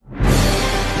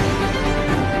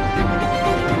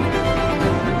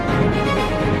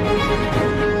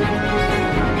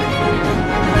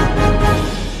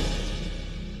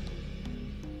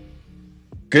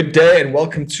Good day and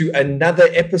welcome to another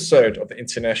episode of the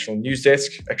International News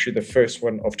Desk, actually the first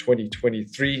one of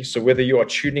 2023. So whether you are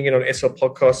tuning in on SL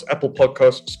Podcasts, Apple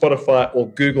Podcasts, Spotify or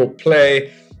Google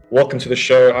Play, welcome to the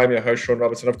show. I'm your host, Sean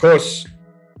Robertson. Of course,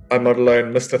 I'm not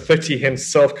alone. Mr. 30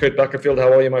 himself, Kurt Buckerfield.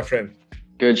 How are you, my friend?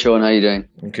 Good, Sean. How are you doing?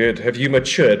 Good. Have you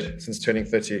matured since turning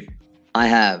 30? I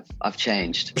have. I've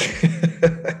changed.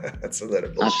 That's a load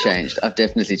of bullshit. I've changed. I've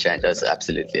definitely changed. That's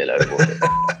absolutely a load of bullshit.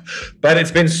 But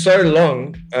it's been so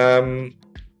long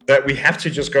that we have to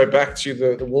just go back to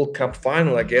the World Cup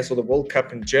final, I guess, or the World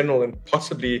Cup in general, and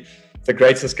possibly the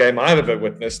greatest game I've ever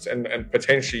witnessed, and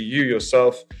potentially you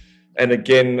yourself. And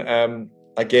again,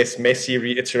 I guess Messi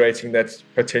reiterating that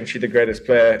potentially the greatest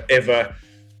player ever.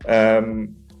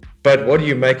 But what do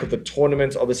you make of the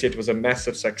tournament? Obviously, it was a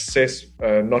massive success,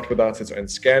 not without its own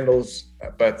scandals.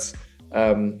 But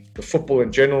the football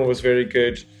in general was very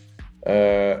good.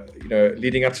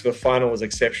 Leading up to the final was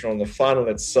exceptional. And the final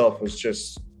itself was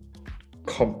just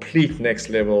complete next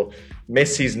level.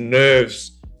 Messi's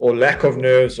nerves or lack of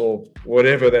nerves or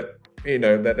whatever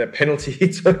that penalty he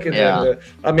took. I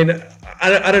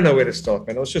don't know where to start,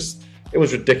 man. It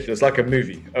was ridiculous, like a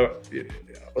movie. I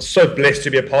was so blessed to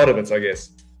be a part of it, I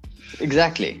guess.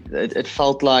 Exactly. It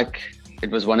felt like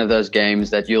it was one of those games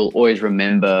that you'll always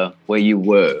remember where you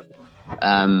were.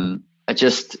 I don't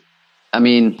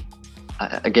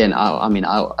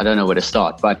know where to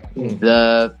start, but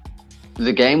the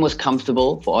game was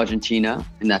comfortable for Argentina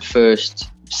in that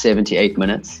first 78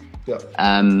 minutes. Yeah.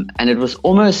 And it was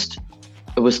almost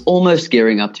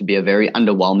gearing up to be a very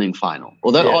underwhelming final.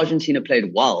 Although Argentina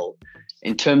played well,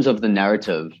 in terms of the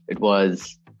narrative, it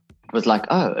was like,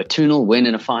 a 2-0 win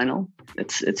in a final.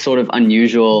 It's sort of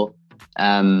unusual.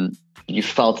 You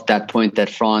felt at that point that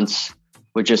France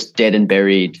were just dead and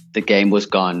buried. The game was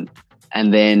gone.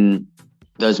 And then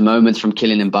those moments from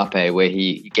Kylian Mbappe where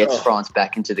he gets France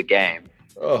back into the game,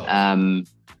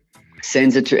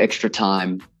 sends it to extra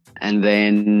time, and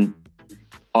then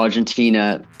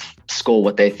Argentina score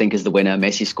what they think is the winner.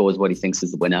 Messi scores what he thinks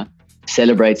is the winner,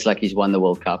 celebrates like he's won the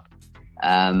World Cup.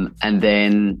 And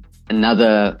then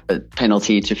another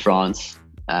penalty to France.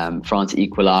 France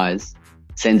equalize,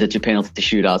 sends it to penalty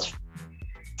shootouts.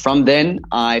 From then,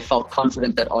 I felt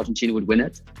confident that Argentina would win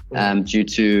it due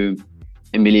to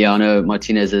Emiliano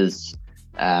Martínez's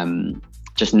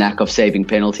just knack of saving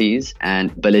penalties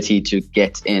and ability to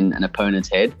get in an opponent's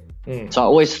head. So I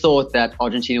always thought that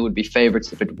Argentina would be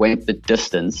favorites if it went the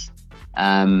distance.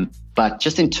 But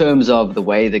just in terms of the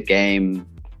way the game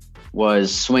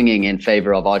was swinging in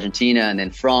favor of Argentina and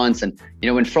then France. And,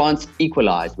 when France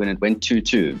equalized, when it went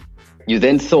 2-2, you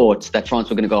then thought that France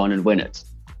were going to go on and win it.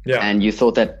 Yeah. And you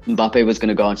thought that Mbappe was going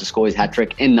to go on to score his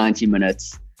hat-trick in 90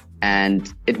 minutes.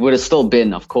 And it would have still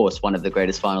been, of course, one of the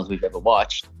greatest finals we've ever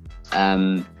watched.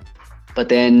 But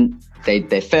then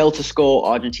they failed to score.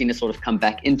 Argentina sort of come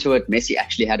back into it. Messi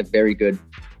actually had a very good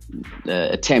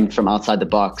attempt from outside the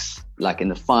box, like in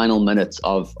the final minutes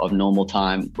of normal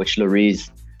time, which Lloris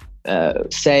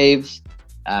saves,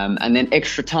 and then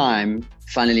extra time,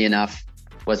 funnily enough,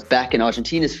 was back in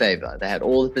Argentina's favor. They had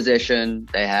all the possession,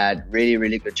 they had really,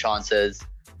 really good chances,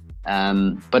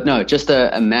 but no, just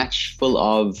a match full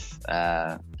of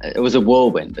it was a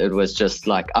whirlwind. It was just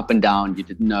like up and down. You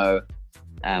didn't know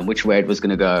which way it was going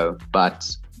to go, but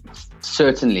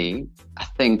certainly I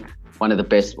think one of the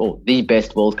best, or the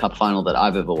best World Cup final that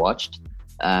I've ever watched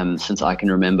since I can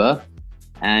remember.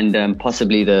 And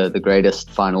possibly the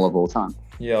greatest final of all time.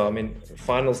 Yeah, I mean,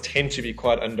 finals tend to be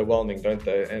quite underwhelming, don't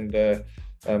they? And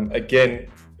again,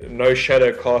 no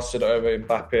shadow casted over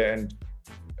Mbappe. And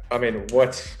I mean,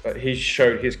 he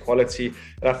showed his quality.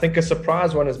 And I think a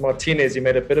surprise one is Martinez. He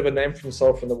made a bit of a name for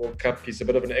himself in the World Cup. He's a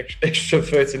bit of an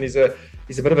extrovert, and he's a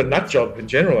bit of a nut job in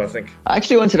general, I think. I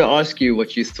actually wanted to ask you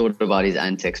what you thought about his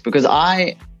antics, because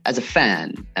as a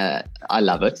fan, I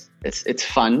love it. It's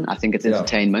fun. I think it's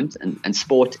entertainment, and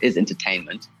sport is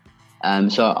entertainment.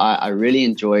 So I really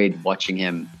enjoyed watching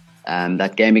him.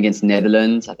 That game against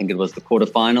Netherlands, I think it was the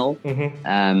quarterfinal,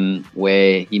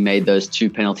 where he made those 2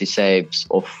 penalty saves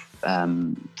off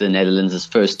the Netherlands'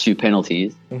 first 2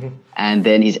 penalties. And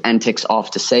then his antics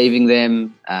after saving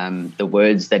them, the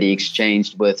words that he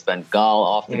exchanged with Van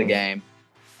Gaal after the game.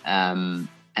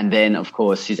 And then, of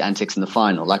course, his antics in the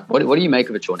final. Like, what do you make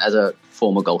of it, Sean, as a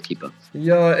former goalkeeper?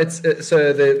 Yeah,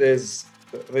 so there's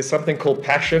something called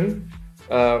passion.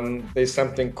 There's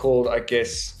something called, I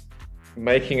guess,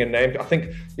 making a name. I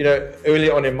think, early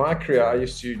on in my career, I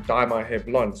used to dye my hair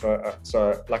blonde,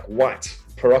 so like white,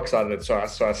 peroxided, so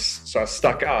I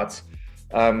stuck out.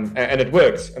 And it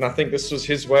worked. And I think this was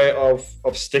his way of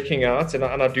sticking out. And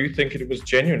I do think it was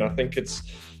genuine. I think it's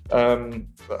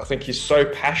I think he's so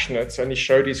passionate, and he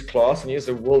showed his class, and he is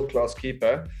a world-class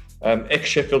keeper.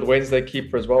 Ex-Sheffield Wednesday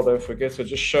keeper as well, don't forget. So it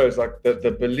just shows like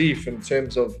the belief in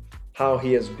terms of how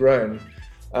he has grown.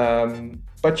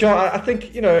 But yeah, I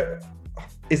think,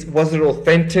 was it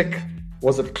authentic?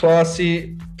 Was it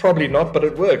classy? Probably not, but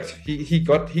it worked. He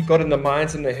got in the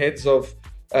minds and the heads of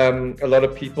a lot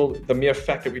of people. The mere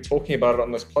fact that we're talking about it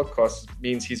on this podcast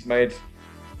means he's made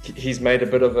a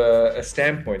bit of a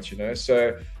standpoint,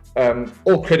 So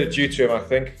all credit due to him, I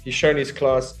think. He's shown his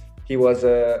class. He was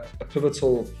a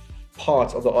pivotal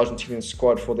part of the Argentinian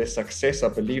squad for their success. I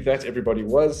believe that everybody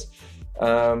was.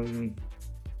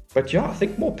 But yeah, I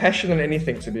think more passion than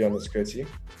anything, to be honest, Curti.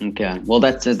 Okay. Well,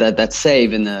 that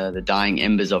save in the dying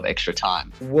embers of extra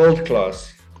time. World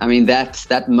class. I mean,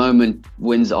 that moment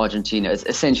wins Argentina. It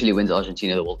essentially wins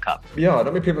Argentina the World Cup. Yeah, I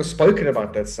don't think people have spoken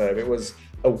about that save. It was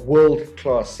a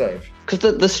world-class save. Because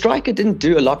the striker didn't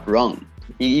do a lot wrong.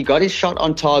 He got his shot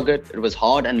on target. It was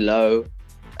hard and low,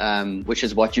 which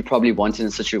is what you probably want in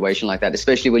a situation like that,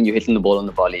 especially when you're hitting the ball on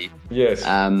the volley. Yes.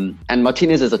 And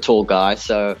Martinez is a tall guy,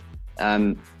 so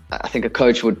I think a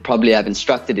coach would probably have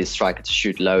instructed his striker to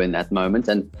shoot low in that moment,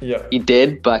 and he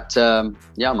did. But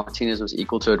Martinez was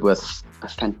equal to it with a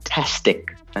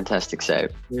fantastic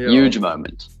save. Yeah. Huge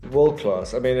moment. World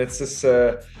class. I mean, it's just...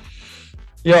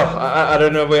 I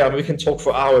don't know. We can talk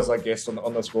for hours, I guess,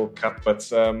 on this World Cup,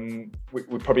 but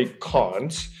we probably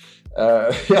can't.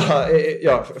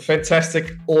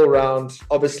 Fantastic all round.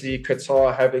 Obviously,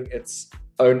 Qatar having its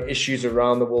own issues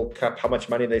around the World Cup. How much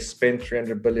money they spent,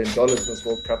 $300 billion in this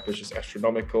World Cup, which is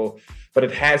astronomical. But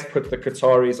it has put the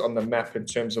Qataris on the map in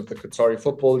terms of the Qatari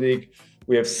Football League.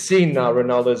 We have seen now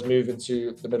Ronaldo's move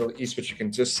into the Middle East, which you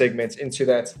can just segment into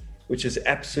that, which is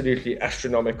absolutely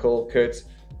astronomical, Kurt.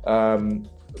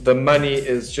 The money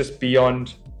is just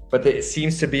beyond, but there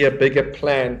seems to be a bigger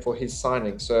plan for his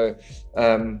signing. So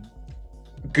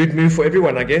good move for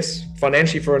everyone, I guess,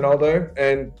 financially for Ronaldo,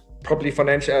 and probably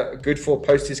financially good for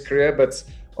post his career, but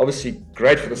obviously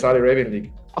great for the Saudi Arabian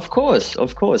League. Of course.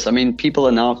 I mean, people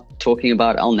are now talking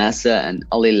about Al Nassr and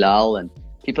Al Hilal, and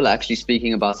people are actually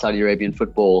speaking about Saudi Arabian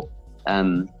football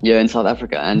here in South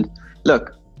Africa. And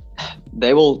look,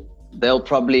 they'll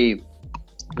probably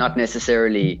not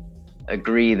necessarily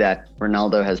agree that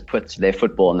Ronaldo has put their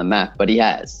football on the map, but he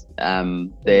has.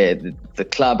 The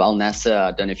club Al Nassr,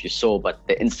 I don't know if you saw, but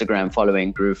the Instagram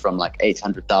following grew from like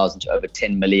 800,000 to over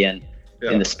 10 million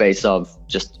in the space of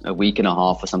just a week and a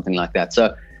half or something like that.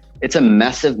 So it's a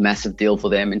massive deal for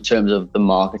them in terms of the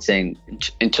marketing,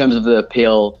 in terms of the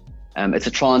appeal. It's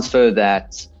a transfer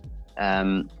that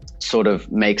sort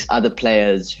of makes other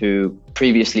players who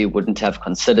previously wouldn't have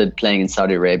considered playing in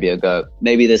Saudi Arabia go,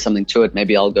 maybe there's something to it,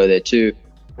 maybe I'll go there too.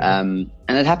 And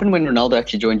it happened when Ronaldo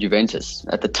actually joined Juventus.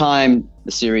 At the time,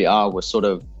 the Serie A was sort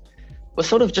of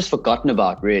just forgotten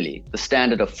about, really. The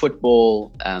standard of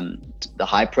football, the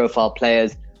high-profile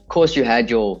players. Of course, you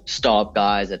had your star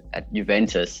guys at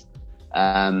Juventus,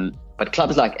 but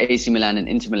clubs like AC Milan and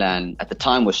Inter Milan at the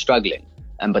time were struggling.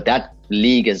 But that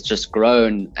league has just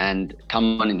grown and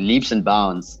come on in leaps and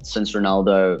bounds since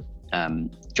Ronaldo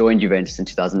joined Juventus in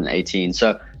 2018.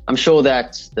 So I'm sure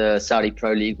that the Saudi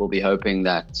Pro League will be hoping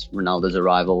that Ronaldo's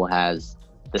arrival has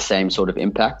the same sort of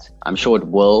impact. I'm sure it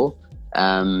will.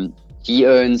 He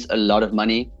earns a lot of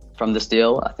money from this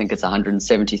deal. I think it's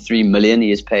 173 million he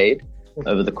has paid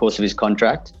over the course of his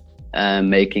contract,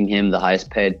 making him the highest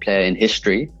paid player in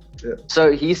history. Yeah.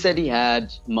 So he said he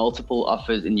had multiple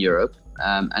offers in Europe.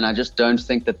 And I just don't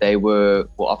think that they were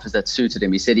offers that suited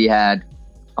him. He said he had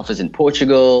offers in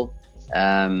Portugal.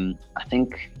 I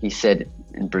think he said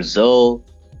in Brazil.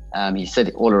 He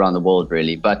said all around the world,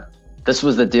 really. But this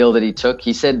was the deal that he took.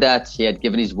 He said that he had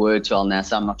given his word to Al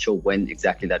Nassr. I'm not sure when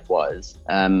exactly that was.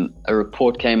 A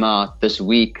report came out this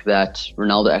week that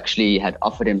Ronaldo actually had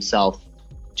offered himself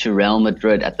to Real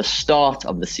Madrid at the start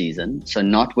of the season. So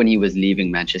not when he was leaving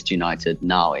Manchester United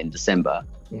now in December.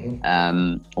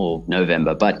 Or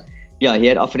November. But yeah, he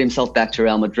had offered himself back to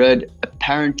Real Madrid.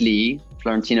 Apparently,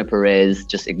 Florentino Perez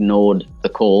just ignored the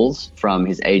calls from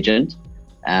his agent.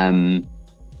 And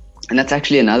that's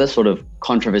actually another sort of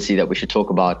controversy that we should talk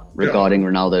about regarding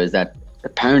Ronaldo, is that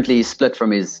apparently he split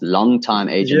from his longtime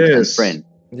agent and friend.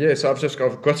 Yes, I've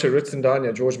got it written down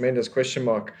here, George Mendes, question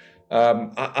mark.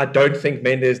 I don't think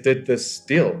Mendes did this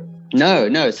deal.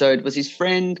 No. So it was his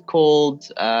friend called...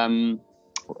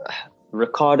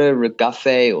 Ricardo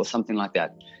Regafe or something like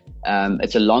that.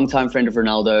 It's a longtime friend of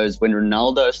Ronaldo's. When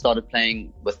Ronaldo started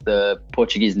playing with the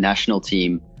Portuguese national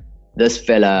team, this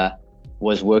fella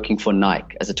was working for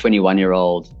Nike as a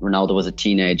 21-year-old. Ronaldo was a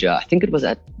teenager. I think it was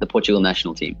at the Portugal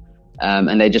national team.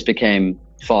 And they just became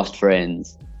fast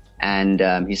friends.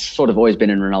 and he's sort of always been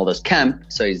in Ronaldo's camp,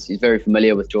 so he's very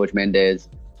familiar with Jorge Mendes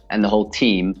and the whole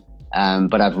team.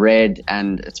 But I've read,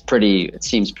 and it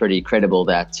seems pretty credible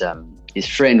that his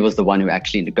friend was the one who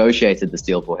actually negotiated this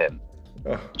deal for him.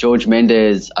 Jorge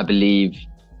Mendes, I believe,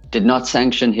 did not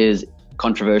sanction his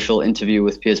controversial interview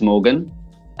with Piers Morgan.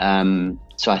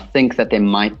 So I think that there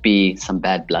might be some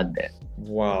bad blood there.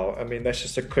 Wow. I mean, that's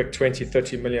just a quick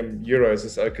 20-30 million euros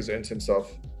this Oker's earned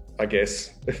himself, I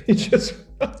guess.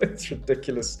 It's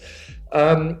ridiculous.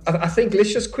 I think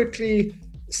let's just quickly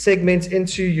segment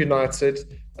into United,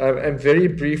 and very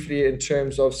briefly in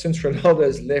terms of, since Ronaldo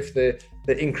has left, the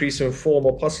increase in form,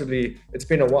 or possibly it's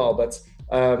been a while, but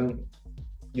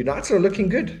United are looking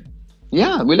good.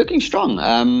 Yeah, we're looking strong.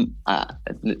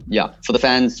 For the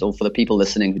fans or for the people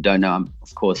listening who don't know, I'm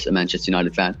of course a Manchester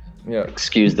United fan. Yeah.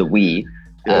 Excuse the we.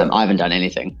 I haven't done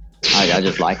anything. I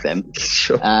just like them.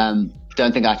 Sure.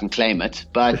 Don't think I can claim it,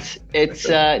 but it's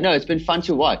it's been fun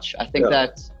to watch. I think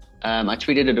that I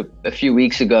tweeted it a few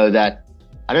weeks ago that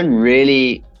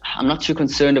I'm not too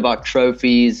concerned about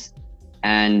trophies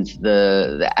and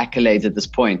the accolades at this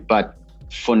point, but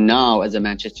for now, as a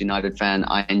Manchester United fan,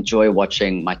 I enjoy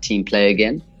watching my team play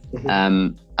again.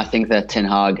 Mm-hmm. I think that Ten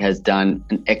Hag has done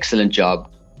an excellent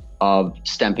job of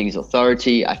stamping his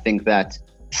authority. I think that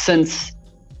since,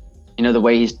 the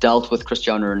way he's dealt with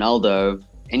Cristiano Ronaldo,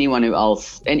 anyone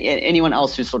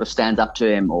else who sort of stands up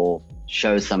to him or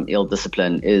shows some ill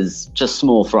discipline is just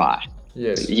small fry.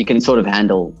 Yes. He can sort of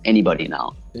handle anybody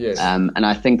now. Yes. And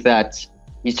I think that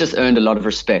he's just earned a lot of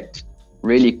respect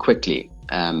really quickly.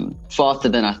 Faster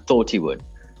than I thought he would.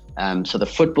 So the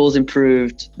football's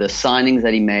improved. The signings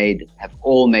that he made have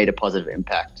all made a positive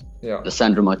impact. Yeah.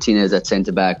 Lisandro Martínez at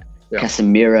centre-back. Yeah.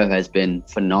 Casemiro has been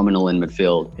phenomenal in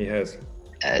midfield. He has.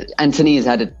 Antony has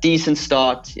had a decent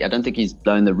start. I don't think he's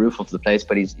blown the roof off the place,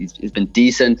 but he's been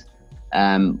decent.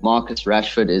 Marcus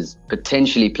Rashford is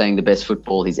potentially playing the best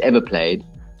football he's ever played.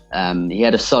 He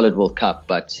had a solid World Cup,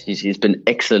 but he's been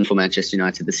excellent for Manchester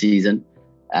United this season.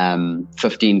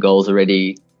 15 goals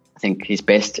already. I think his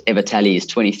best ever tally is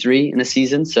 23 in a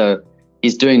season. So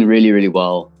he's doing really, really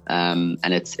well. And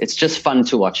it's just fun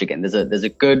to watch again. There's a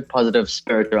good positive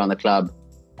spirit around the club.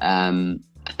 I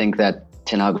think that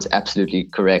Ten Hag was absolutely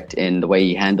correct in the way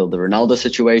he handled the Ronaldo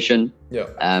situation. Yeah.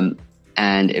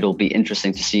 And it'll be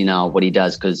interesting to see now what he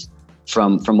does, because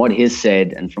from what he's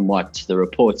said and from what the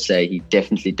reports say, he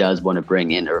definitely does want to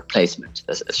bring in a replacement,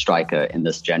 a striker in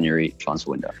this January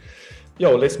transfer window. Yeah,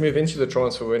 well, let's move into the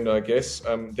transfer window, I guess.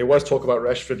 There was talk about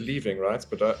Rashford leaving, right?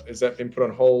 But has that been put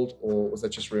on hold, or was that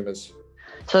just rumours?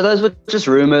 So those were just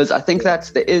rumours. I think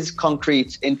that there is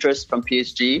concrete interest from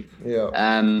PSG.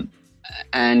 Yeah.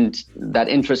 And that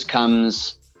interest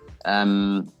comes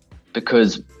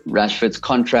because Rashford's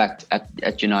contract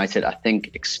at United, I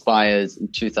think, expires in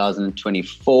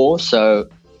 2024. So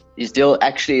his deal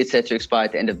actually is set to expire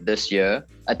at the end of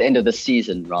this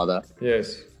season, rather.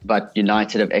 Yes. But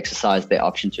United have exercised their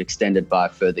option to extend it by a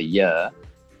further year.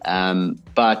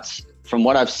 But from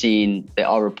what I've seen, there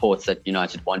are reports that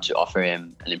United want to offer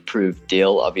him an improved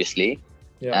deal, obviously.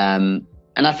 Yeah.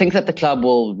 And I think that the club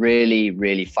will really,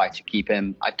 really fight to keep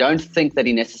him. I don't think that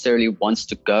he necessarily wants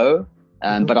to go,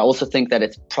 but I also think that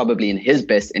it's probably in his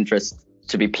best interest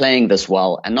to be playing this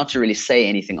well and not to really say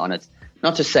anything on it.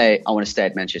 Not to say, I want to stay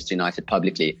at Manchester United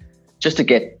publicly, just to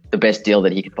get the best deal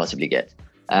that he could possibly get.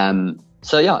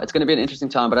 So yeah, it's going to be an interesting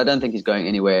time, but I don't think he's going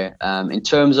anywhere. In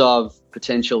terms of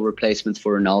potential replacements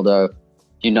for Ronaldo,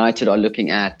 United are looking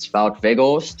at Wout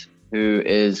Weghorst, who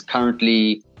is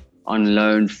currently on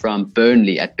loan from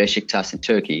Burnley at Besiktas in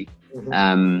Turkey.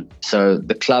 So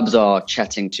the clubs are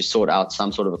chatting to sort out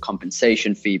some sort of a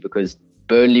compensation fee, because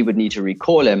Burnley would need to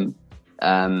recall him.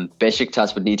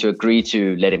 Besiktas would need to agree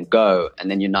to let him go, and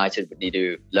then United would need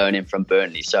to loan him from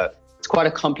Burnley. So it's quite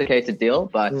a complicated deal,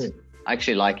 but I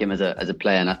actually like him as a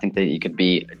player, and I think that he could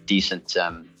be a decent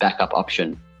backup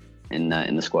option in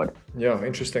the squad. Yeah,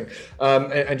 interesting.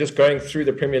 And just going through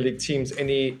the Premier League teams,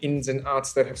 any ins and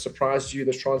outs that have surprised you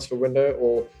this transfer window,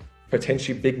 or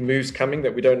potentially big moves coming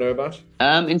that we don't know about?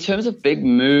 In terms of big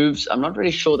moves, I'm not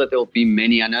really sure that there will be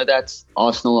many. I know that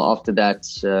Arsenal, after that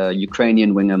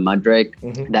Ukrainian winger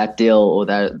Mudryk, that deal or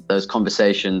those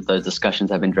conversations, those discussions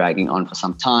have been dragging on for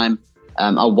some time.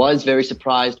 I was very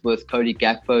surprised with Cody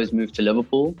Gakpo's move to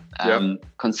Liverpool,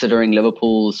 considering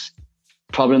Liverpool's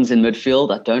problems in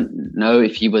midfield. I don't know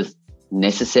if he was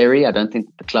necessary. I don't think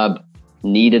the club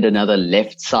needed another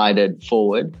left-sided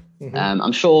forward.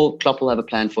 I'm sure Klopp will have a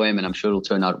plan for him, and I'm sure it'll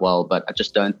turn out well, but I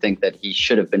just don't think that he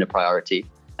should have been a priority.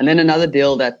 And then another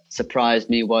deal that surprised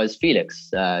me was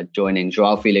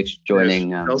Joao Felix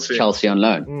joining Chelsea on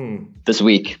loan this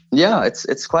week. Yeah,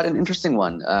 it's quite an interesting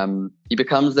one. He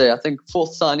becomes the, I think,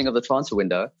 fourth signing of the transfer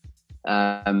window.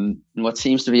 In what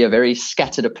seems to be a very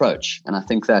scattered approach. And I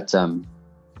think that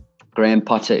Graham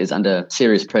Potter is under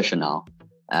serious pressure now.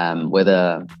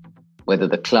 Whether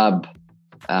the club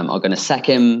are going to sack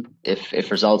him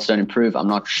if results don't improve, I'm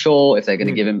not sure. If they're going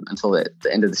to give him until the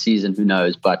end of the season, who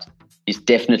knows? But he's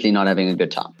definitely not having a good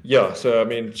time. Yeah, so I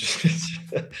mean,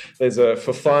 there's a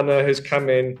Fofana who's come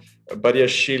in, Badia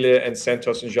Shile and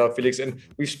Santos and Joao Felix. And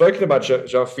we've spoken about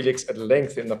Joao Felix at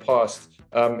length in the past.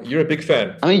 You're a big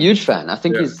fan. I'm a huge fan. I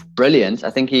think he's brilliant.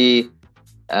 I think he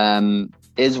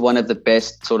is one of the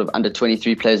best sort of under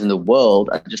 23 players in the world.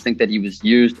 I just think that he was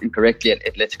used incorrectly at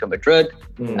Atletico Madrid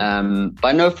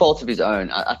by no fault of his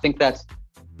own. I think that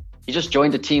he just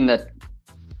joined a team that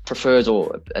prefers,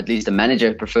 or at least a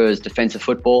manager prefers, defensive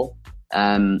football,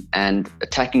 and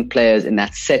attacking players in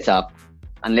that setup,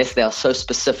 unless they are so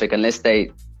specific, unless they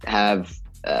have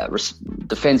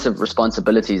defensive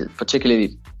responsibilities,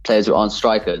 particularly players who aren't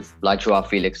strikers, like Joao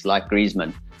Felix, like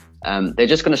Griezmann. They're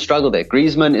just going to struggle there.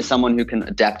 Griezmann is someone who can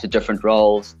adapt to different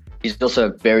roles. He's also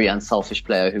a very unselfish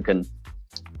player who can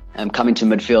come into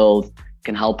midfield,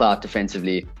 can help out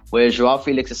defensively. Whereas Joao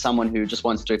Felix is someone who just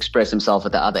wants to express himself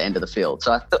at the other end of the field.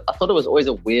 So I thought it was always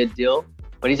a weird deal,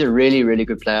 but he's a really, really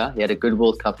good player. He had a good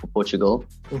World Cup for Portugal.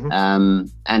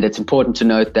 And it's important to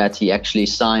note that he actually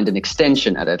signed an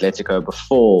extension at Atletico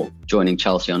before joining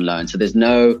Chelsea on loan. So there's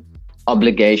no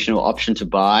obligation or option to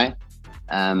buy.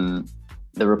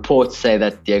 The reports say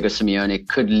that Diego Simeone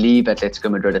could leave Atletico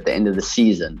Madrid at the end of the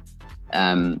season.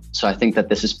 So I think that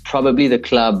this is probably the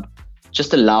club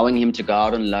just allowing him to go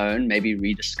out on loan, maybe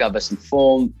rediscover some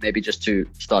form, maybe just to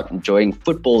start enjoying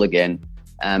football again,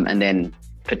 and then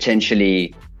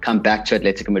potentially come back to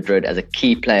Atletico Madrid as a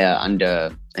key player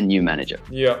under a new manager.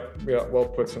 Yeah, well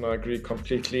put, and I agree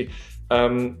completely.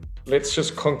 Let's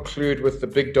just conclude with the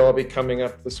big derby coming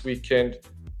up this weekend.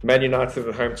 Man United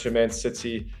at home to Man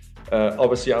City.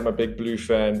 Obviously, I'm a big blue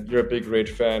fan. You're a big red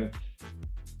fan.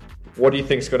 What do you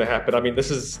think is going to happen? I mean,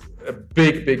 this is a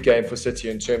big game for City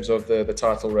in terms of the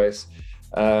title race.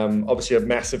 Obviously, a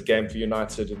massive game for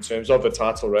United in terms of the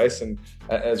title race, and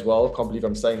as well. Can't believe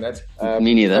I'm saying that.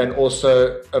 Me neither. And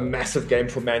also a massive game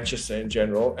for Manchester in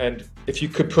general. And if you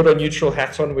could put a neutral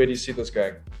hat on, where do you see this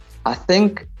going? I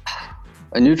think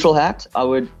a neutral hat, I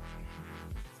would...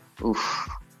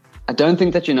 I don't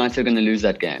think that United are going to lose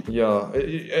that game. Yeah,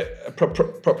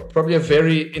 probably a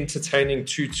very entertaining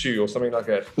 2-2 or something like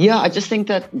that. Yeah, I just think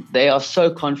that they are so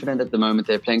confident at the moment.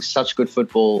 They're playing such good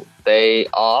football. They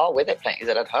are... Where they're playing? Is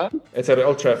it at home? It's at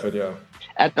Old Trafford, yeah.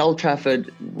 At Old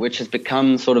Trafford, which has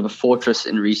become sort of a fortress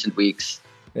in recent weeks,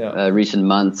 recent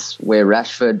months, where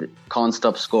Rashford can't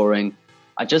stop scoring.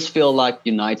 I just feel like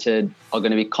United are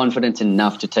going to be confident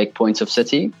enough to take points of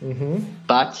City.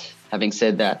 But... having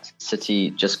said that,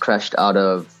 City just crashed out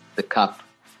of the Cup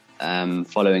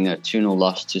following a 2-0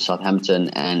 loss to Southampton.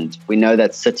 And we know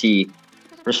that City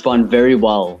respond very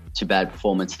well to bad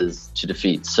performances, to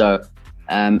defeat. So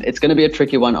it's going to be a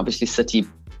tricky one. Obviously, City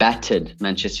battered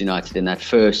Manchester United in that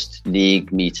first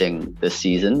league meeting this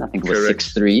season. I think it was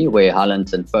 6-3, where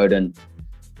Haaland and Foden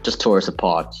just tore us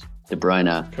apart. De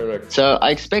Bruyne. Correct. So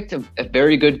I expect a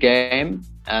very good game.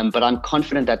 But I'm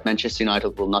confident that Manchester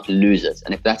United will not lose it.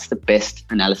 And if that's the best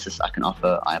analysis I can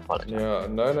offer, I apologize. Yeah,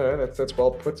 no, that's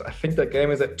well put. I think that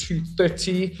game is at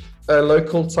 2:30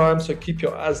 local time, so keep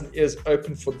your eyes and ears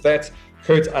open for that.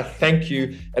 Kurt, I thank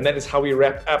you. And that is how we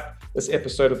wrap up this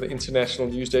episode of the International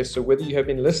News Day. So whether you have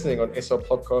been listening on SL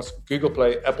Podcasts, Google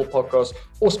Play, Apple Podcasts,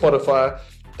 or Spotify,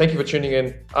 thank you for tuning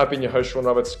in. I've been your host, Sean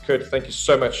Roberts. Kurt, thank you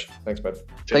so much. Thanks, bud.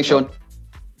 Thanks, Sean.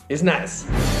 It's nice.